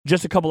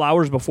Just a couple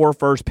hours before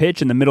first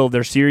pitch in the middle of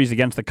their series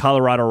against the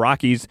Colorado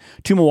Rockies,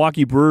 two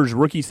Milwaukee Brewers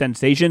rookie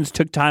sensations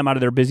took time out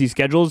of their busy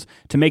schedules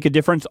to make a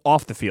difference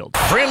off the field.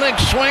 Frelick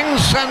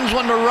swings, sends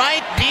one to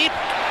right, deep,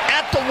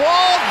 at the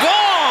wall,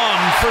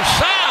 gone for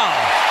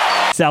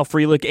Sal. Sal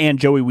Frelick and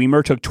Joey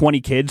Wiemer took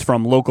 20 kids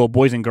from local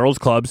Boys and Girls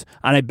Clubs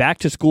on a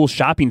back-to-school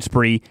shopping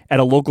spree at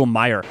a local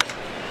Meijer.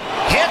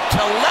 Hit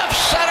to left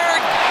center,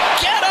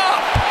 get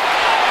up,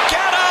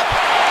 get up,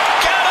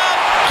 get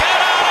up, get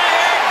out of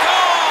here,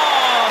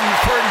 gone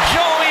for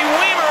Joey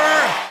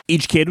Wiemer.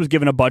 Each kid was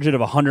given a budget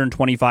of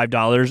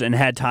 $125 and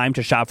had time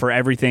to shop for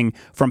everything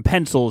from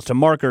pencils to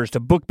markers to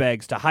book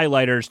bags to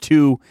highlighters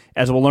to,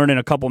 as we'll learn in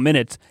a couple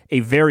minutes,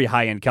 a very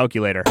high-end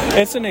calculator.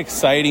 It's an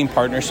exciting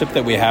partnership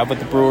that we have with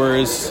the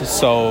Brewers.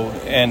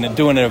 And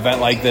doing an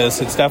event like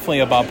this, it's definitely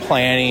about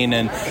planning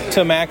and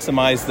to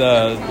maximize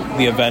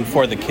the event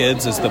for the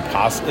kids is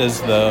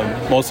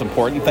the most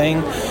important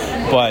thing.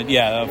 But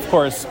yeah, of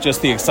course,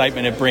 just the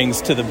excitement it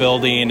brings to the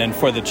building and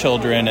for the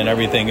children and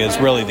everything is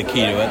really the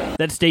key to it.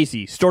 That's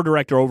Stacy, store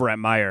director over at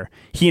Meijer.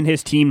 He and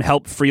his team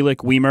helped Frelick,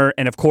 Wiemer,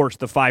 and of course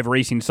the 5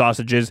 racing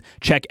sausages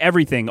check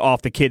everything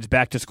off the kids'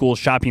 back-to-school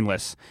shopping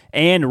lists.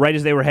 And right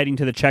as they were heading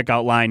to the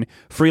checkout line,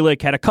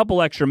 Frelick had a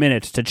couple extra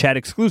minutes to chat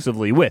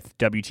exclusively with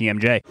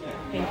WTMJ.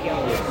 Thank you.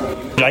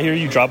 Did I hear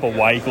you drop a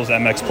Y equals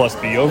MX plus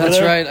B over That's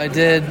there? right, I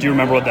did. Do you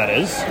remember what that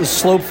is? The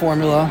slope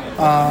formula.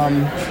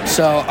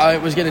 So I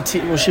was going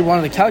to she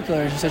wanted a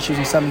calculator. She said she was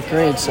in 7th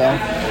grade, so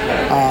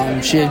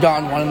she had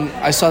gotten one.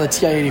 I saw the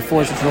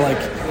TI-84s, which were like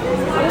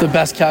the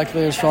best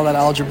calculators for all that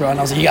algebra, and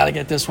I was like, you got to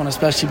get this one,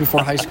 especially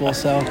before high school,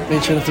 so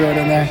made sure to throw it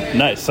in there.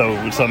 Nice.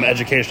 So some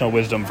educational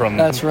wisdom from...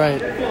 That's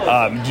right.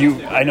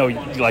 I know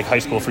like high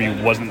school for you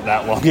wasn't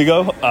that long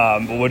ago,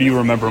 but what do you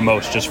remember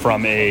most just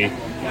from a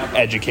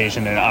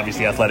education and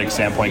obviously athletic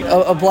standpoint?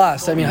 A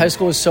blast. I mean, high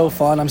school was so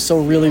fun. I'm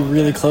still really,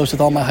 really close with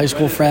all my high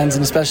school friends,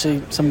 and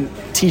especially some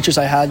teachers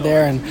I had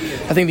there, and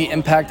I think the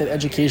impact that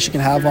education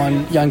can have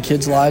on young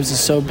kids' lives is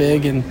so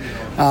big, and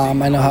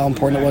I know how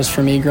important it was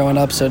for me growing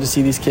up, so to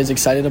see these kids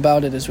excited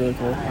about it is really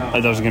cool.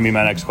 That was going to be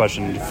my next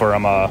question for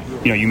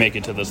you make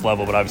it to this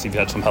level, but obviously you've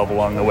had some help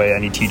along the way.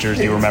 Any teachers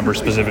you remember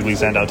specifically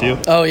stand out to you?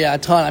 Oh yeah, a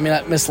ton. I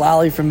mean, Miss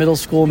Lally from middle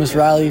school, Miss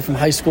Riley from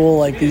high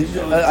school,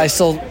 I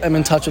still am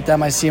in touch with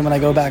them. I see them when I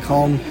go back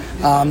home.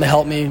 They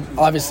help me.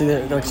 Obviously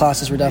their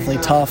classes were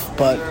definitely tough,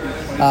 but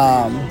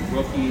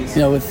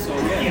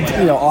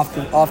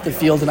off the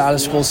field and out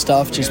of school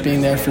stuff, just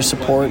being there for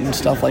support and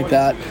stuff like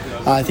that.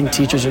 I think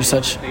teachers are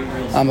such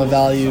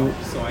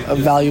a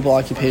valuable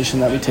occupation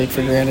that we take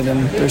for granted,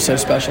 and they're so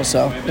special,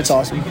 so it's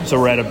awesome. So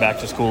we're at a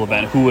back-to-school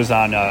event. Who was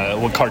on,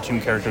 what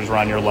cartoon characters were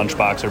on your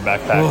lunchbox or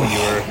backpack when you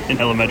were in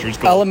elementary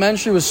school?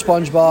 Elementary was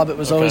SpongeBob. It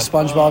was always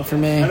SpongeBob for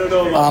me.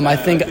 I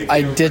think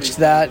I ditched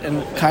that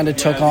and kind of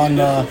took on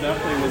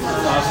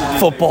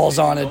footballs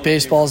on it,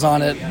 baseballs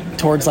on it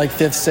towards like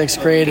 5th, 6th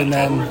grade, and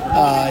then,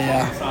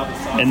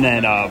 And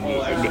then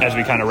as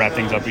we kind of wrap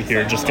things up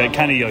here, just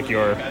kind of like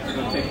your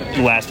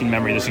lasting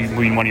memory, this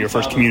being one of your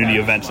first community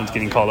events since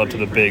getting called up to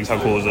the bigs. How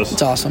cool is this?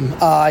 It's awesome.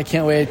 I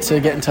can't wait to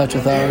get in touch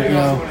with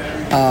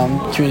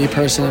our community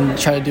person and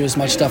try to do as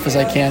much stuff as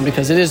I can,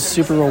 because it is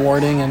super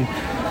rewarding, and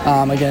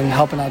again,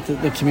 helping out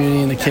the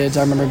community and the kids.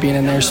 I remember being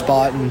in their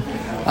spot and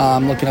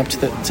looking up to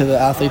the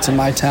athletes in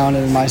my town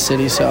and in my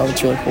city, so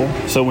it's really cool.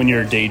 So when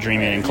you're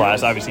daydreaming in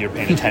class, obviously you're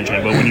paying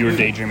attention, but when you were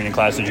daydreaming in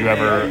class, did you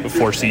ever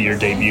foresee your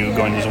debut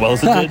going as well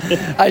as it did?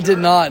 I did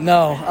not,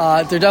 no.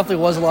 There definitely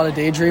was a lot of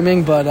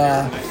daydreaming, but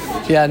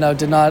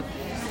did not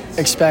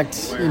expect,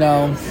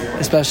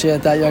 especially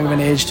at that young of an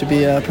age, to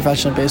be a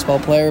professional baseball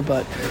player,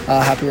 but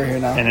happy we're here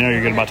now. And I know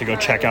you're about to go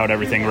check out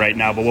everything right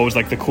now, but what was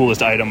like the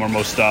coolest item or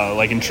most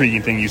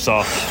intriguing thing you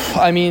saw?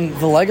 I mean,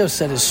 the Lego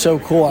set is so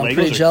cool. I'm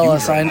pretty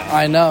jealous. Huge,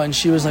 I know, and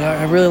she was like,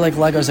 I really like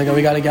Legos. I go,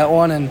 we got to get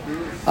one, and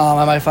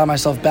I might find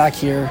myself back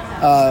here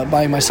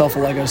buying myself a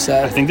Lego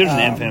set. I think there's an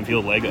Amfam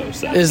Field Lego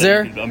set. Is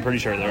there? I'm pretty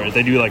sure there is.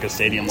 They do like a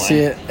stadium line.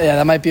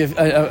 That might be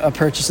a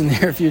purchase in the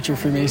near future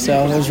for me,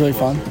 so it was really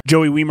fun.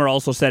 Joey Wiemer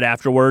also said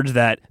afterwards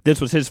that this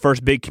was his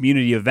first big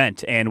community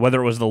event, and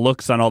whether it was the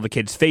looks on all the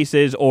kids'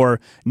 faces or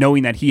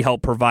knowing that he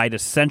helped provide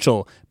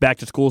essential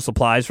back-to-school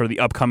supplies for the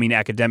upcoming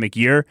academic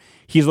year,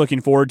 he's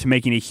looking forward to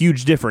making a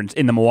huge difference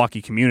in the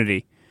Milwaukee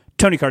community.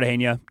 Tony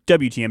Cartagena,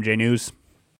 WTMJ News.